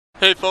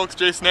Hey folks,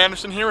 Jason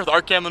Anderson here with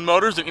Gamblin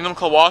Motors in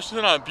Enumclaw,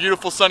 Washington on a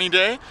beautiful sunny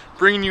day,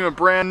 bringing you a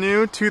brand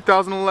new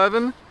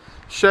 2011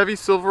 Chevy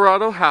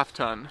Silverado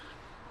half-ton.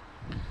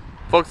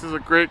 Folks, this is a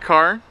great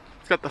car.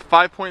 It's got the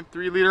 5.3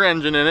 liter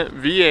engine in it,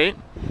 V8.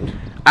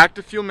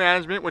 Active fuel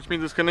management, which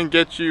means it's going to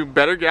get you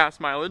better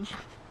gas mileage.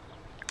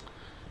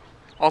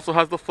 Also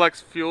has the flex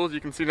fuel, as you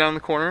can see down in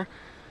the corner.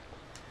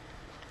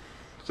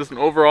 It's just an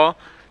overall,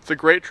 it's a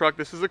great truck.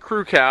 This is a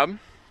crew cab.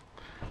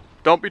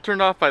 Don't be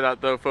turned off by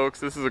that though,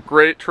 folks. This is a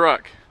great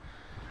truck.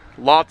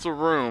 Lots of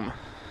room.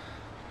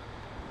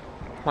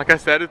 Like I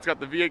said, it's got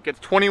the V8, gets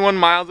 21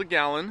 miles a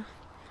gallon.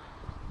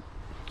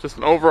 Just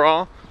an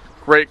overall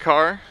great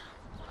car.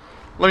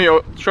 Let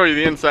me show you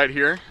the inside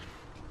here.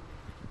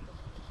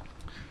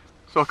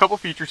 So a couple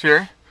features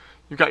here.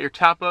 You've got your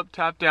tap up,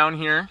 tap down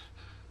here.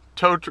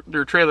 Tow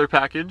your trailer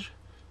package.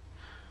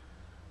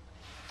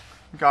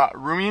 You've got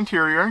roomy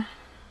interior.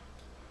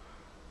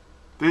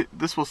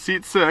 This will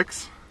seat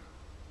 6.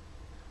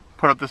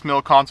 Put up this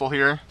middle console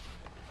here.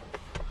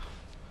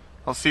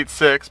 I'll seat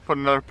 6, put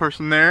another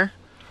person there.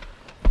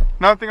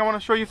 Another thing I want to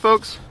show you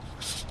folks,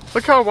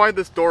 look how wide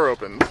this door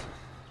opens.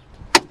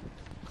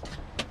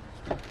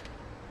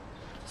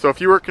 So if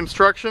you work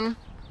construction,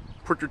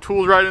 put your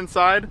tools right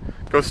inside,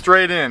 go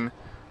straight in.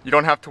 You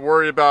don't have to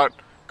worry about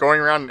going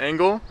around an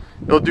angle.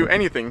 It'll do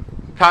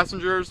anything.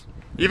 Passengers,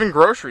 even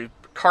groceries,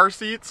 car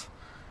seats.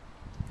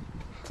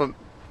 So,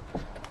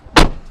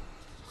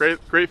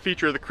 great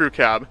feature of the crew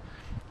cab.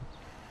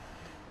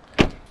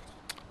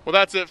 Well,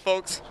 that's it,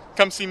 folks.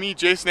 Come see me,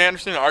 Jason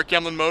Anderson, at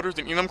Gamblin Motors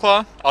in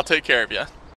Enumclaw. I'll take care of you.